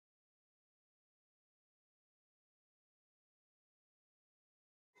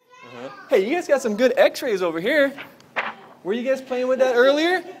Hey, you guys got some good x-rays over here. Were you guys playing with that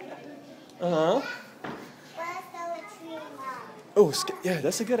earlier? Uh-huh. Oh, yeah,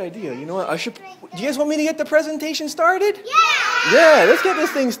 that's a good idea. You know what? Do you guys want me to get the presentation started? Yeah! Yeah, let's get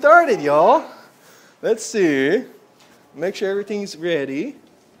this thing started, y'all. Let's see. Make sure everything's ready.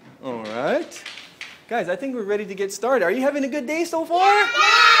 All right. Guys, I think we're ready to get started. Are you having a good day so far?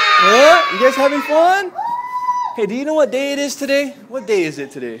 Yeah? You guys having fun? Hey, do you know what day it is today? What day is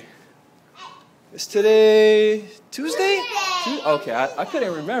it today? It's today Tuesday? Okay, I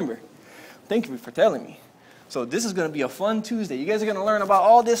couldn't remember. Thank you for telling me. So this is going to be a fun Tuesday. You guys are going to learn about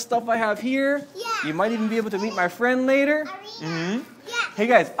all this stuff I have here. Yeah. You might even be able to meet my friend later. Yeah. Hey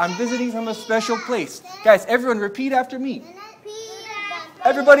guys, I'm visiting from a special place. Guys, everyone repeat after me.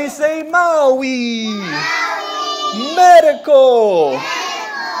 Everybody say Maui. Maui. Medical.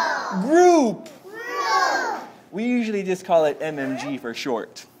 Group. We usually just call it MMG for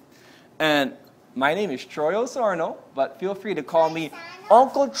short. And my name is Troy Osorno, but feel free to call me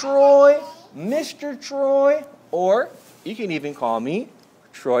Uncle Troy, Mr. Troy, or you can even call me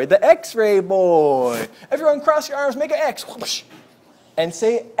Troy the X-Ray Boy. Everyone cross your arms, make an X, whoosh, and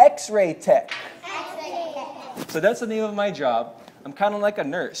say X-Ray Tech. So that's the name of my job. I'm kind of like a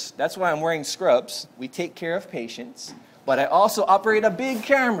nurse. That's why I'm wearing scrubs. We take care of patients, but I also operate a big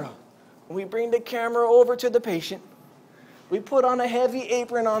camera. We bring the camera over to the patient. We put on a heavy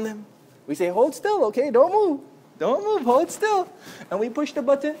apron on them. We say, hold still, okay? Don't move. Don't move, hold still. And we push the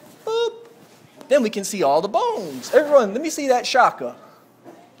button, boop. Then we can see all the bones. Everyone, let me see that shaka.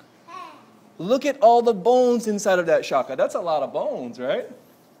 Look at all the bones inside of that shaka. That's a lot of bones, right?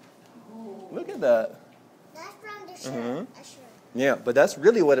 Look at that. That's from the shirt. Yeah, but that's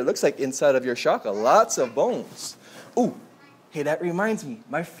really what it looks like inside of your shaka. Lots of bones. Ooh, hey, that reminds me.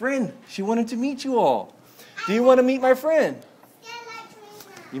 My friend, she wanted to meet you all. Do you want to meet my friend?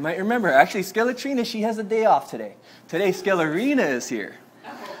 You might remember, actually, Skelereena, she has a day off today. Today, Skelereena is here.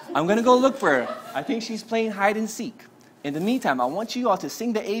 I'm going to go look for her. I think she's playing hide and seek. In the meantime, I want you all to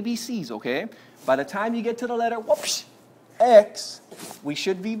sing the ABCs, okay? By the time you get to the letter whoops, X, we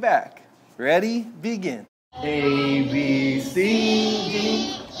should be back. Ready? Begin. A, B, C,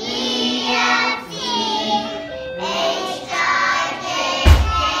 D, E, F, G, H, I, J,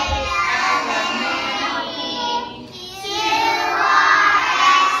 K, L, M, N, O, P, Q, R,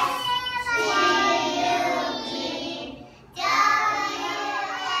 S, T, U, V, W,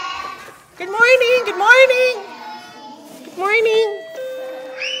 X. Good morning, good morning. Good morning.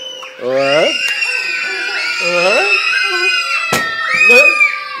 What? Look,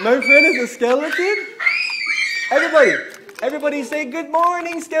 my friend is a skeleton. Everybody say good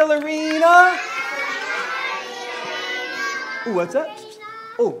morning, Skelereena. Ooh, what's up?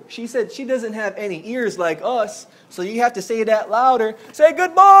 Oh, she said she doesn't have any ears like us, so you have to say that louder. Say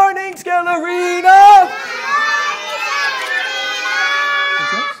good morning, Skelereena.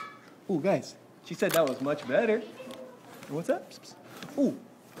 What's up? Ooh, guys, she said that was much better. What's up? Ooh,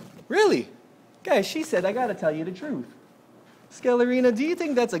 really? Guys, she said I gotta tell you the truth. Skelereena, do you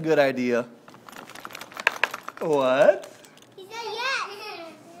think that's a good idea? What? He said yes.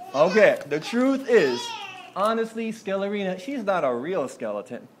 Okay, the truth is, honestly, Skelereena, she's not a real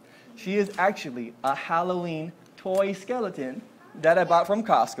skeleton. She is actually a Halloween toy skeleton that I bought from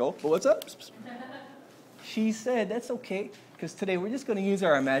Costco. But what's up? She said that's okay, because today we're just going to use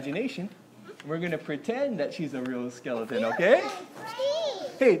our imagination. We're going to pretend that she's a real skeleton, okay?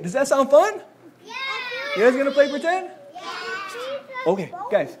 Hey, does that sound fun? Yeah. You guys going to play pretend? Yeah. Okay,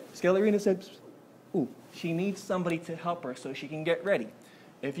 guys, Skelereena said, ooh, she needs somebody to help her so she can get ready.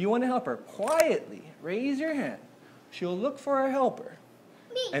 If you want to help her, quietly raise your hand. She'll look for a helper.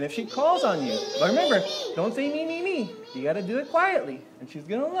 And if she calls on you, but remember, don't say me, me, me. You got to do it quietly. And she's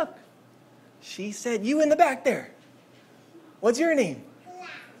going to look. She said, you in the back there. What's your name?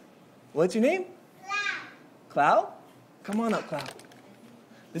 What's your name? Cloud. Come on up, Cloud.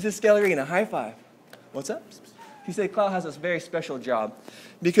 This is Skelereena. High five. What's up? He said Cloud has a very special job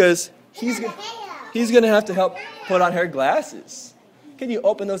because he's going to have to help put on her glasses. Can you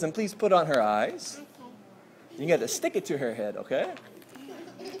open those and please put on her eyes? You got to stick it to her head, okay?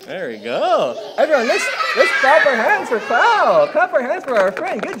 There we go. Everyone, let's clap our hands for Cloud. Clap our hands for our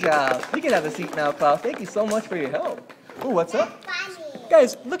friend. Good job. You can have a seat now, Cloud. Thank you so much for your help. Ooh, what's up?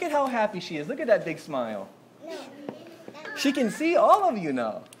 Guys, look at how happy she is. Look at that big smile. She can see all of you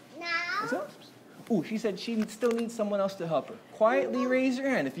now. What's up? Ooh, she said she still needs someone else to help her. Quietly raise your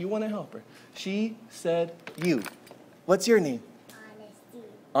hand if you want to help her. She said you. What's your name? Honesty.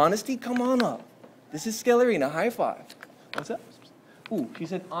 Honesty, come on up. This is Skelereena. High five. What's up? Ooh, she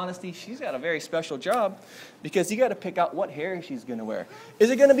said, Honesty, she's got a very special job because you got to pick out what hair she's going to wear. Is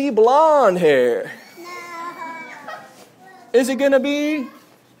it going to be blonde hair? No. Is it going to be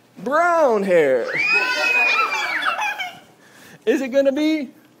brown hair? Is it going to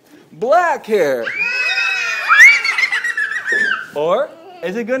be black hair? Or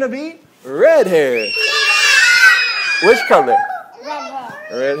is it going to be red hair? Which color?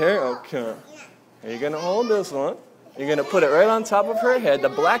 Red hair? Okay. You're going to hold this one. You're going to put it right on top of her head. The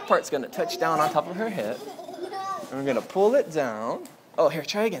black part's going to touch down on top of her head. And we're going to pull it down. Oh, here,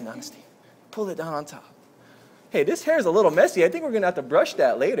 try again, Honesty. Pull it down on top. Hey, this hair is a little messy. I think we're going to have to brush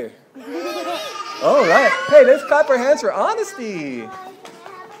that later. All right. Hey, let's clap our hands for Honesty.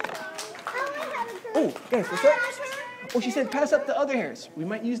 Oh, guys, what's up? Oh, she said pass up the other hairs. We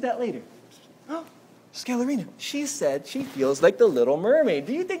might use that later. Oh, Skelereena, she said she feels like the Little Mermaid.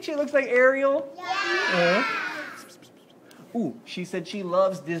 Do you think she looks like Ariel? Yeah. Ooh, she said she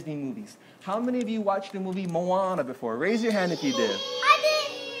loves Disney movies. How many of you watched the movie Moana before? Raise your hand if you did. I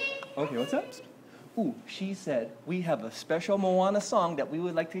did. Okay, what's up? Ooh, she said we have a special Moana song that we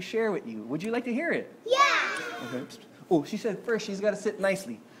would like to share with you. Would you like to hear it? Yeah. Okay. Oh, she said first she's got to sit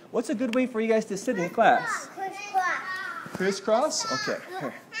nicely. What's a good way for you guys to sit in class? Crisscross? Okay,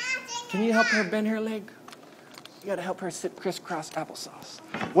 here. Can you help her bend her leg? You gotta help her sit crisscross applesauce.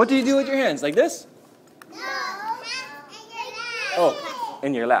 What do you do with your hands? Like this? No. Oh,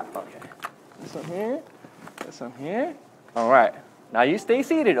 in your lap. Okay. This one here. This one here. All right. Now you stay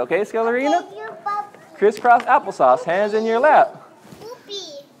seated, okay, Skelereena? Crisscross applesauce, hands in your lap.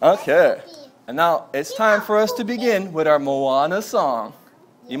 Okay. And now it's time for us to begin with our Moana song.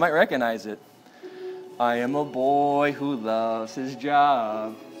 You might recognize it. I am a boy who loves his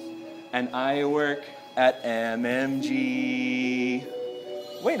job, and I work at MMG.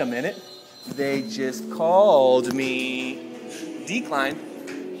 Wait a minute. They just called me. Decline.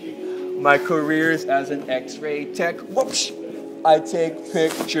 My career's as an X-ray tech. Whoops. I take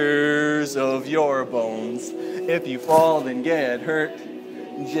pictures of your bones. If you fall and get hurt,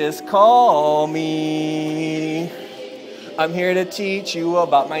 just call me. I'm here to teach you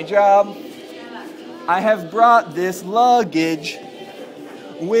about my job. I have brought this luggage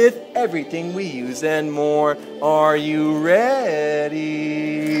with everything we use and more. Are you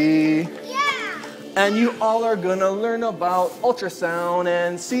ready? Yeah. And you all are gonna learn about ultrasound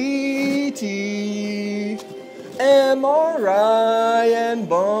and CT, MRI and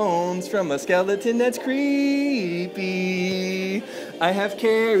bones from a skeleton that's creepy. I have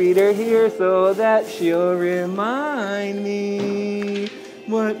carried her here so that she'll remind me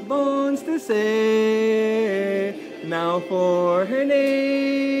what bones to say. Now for her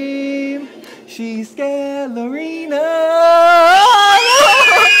name, she's Skelereena.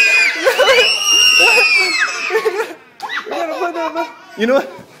 You know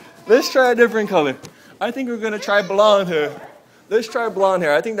what? Let's try a different color. I think we're gonna try blonde hair. Let's try blonde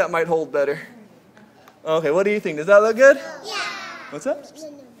hair. I think that might hold better. Okay, what do you think? Does that look good? Yeah. What's up?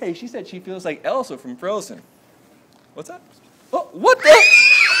 Hey, she said she feels like Elsa from Frozen. What's up? Oh, what the?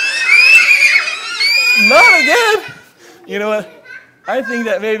 Not again! You know what? I think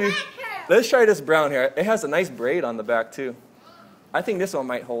that maybe, let's try this brown hair. It has a nice braid on the back too. I think this one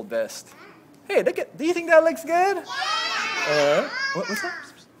might hold best. Hey, look at, do you think that looks good? What's up?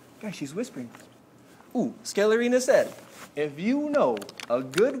 Guys, she's whispering. Ooh, Skelereena said, if you know a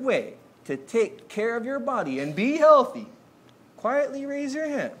good way to take care of your body and be healthy, quietly raise your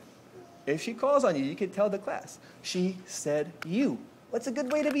hand. If she calls on you, you can tell the class. She said you. What's a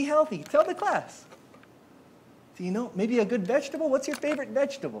good way to be healthy? Tell the class. Do you know, maybe a good vegetable? What's your favorite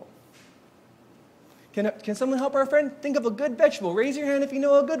vegetable? Can someone help our friend think of a good vegetable? Raise your hand if you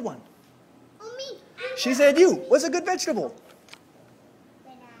know a good one. Oh, me. She said you. What's a good vegetable?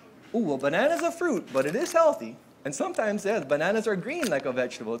 Banana. Ooh, well, banana's a fruit, but it is healthy. And sometimes, yeah, bananas are green like a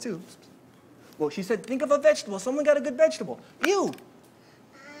vegetable, too. Well, she said, think of a vegetable. Someone got a good vegetable. You.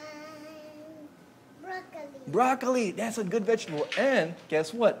 Broccoli. Broccoli. That's a good vegetable. And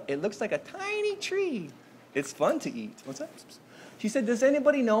guess what? It looks like a tiny tree. It's fun to eat. What's that? She said, does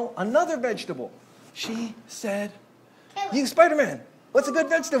anybody know another vegetable? She said, you, Spider-Man. What's a good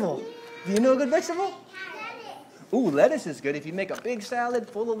vegetable? Do you know a good vegetable? Ooh, lettuce is good. If you make a big salad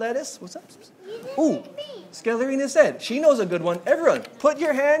full of lettuce. What's up? Ooh, Skelereena said, she knows a good one. Everyone, put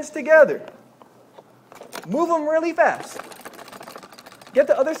your hands together. Move them really fast. Get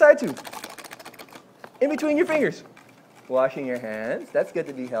the other side too. In between your fingers. Washing your hands. That's good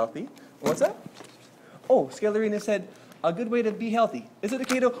to be healthy. What's up? Oh, Skelereena said, a good way to be healthy. Is it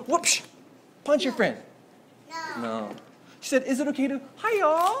okay to, whoops, punch your friend? No. She said, is it okay to, hi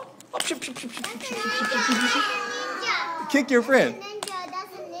y'all? Kick your friend.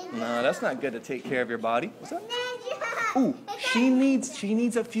 No, that's not good to take care of your body. What's that? Ooh, she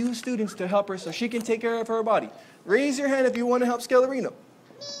needs a few students to help her so she can take care of her body. Raise your hand if you want to help Skelereena.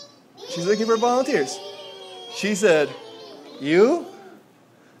 She's looking for volunteers. She said, you,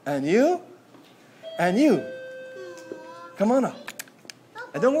 and you, and you. Come on up.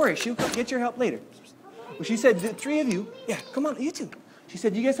 And don't worry, she'll get your help later. Well, she said, the three of you, yeah, come on, you two. She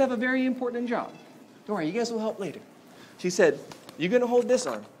said, you guys have a very important job. Don't worry, you guys will help later. She said, you're going to hold this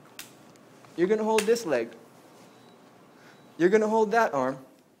arm. You're going to hold this leg. You're going to hold that arm.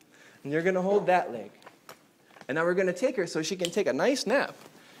 And you're going to hold that leg. And now we're going to take her so she can take a nice nap.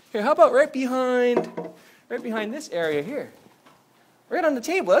 Here, how about right behind this area here? Right on the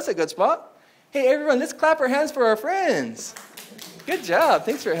table, that's a good spot. Hey, everyone, let's clap our hands for our friends. Good job,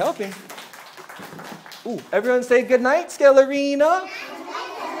 thanks for helping. Ooh, everyone say good night, Skelereena.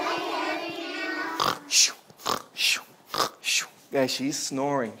 Guys, she's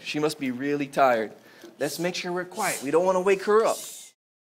snoring. She must be really tired. Let's make sure we're quiet. We don't want to wake her up.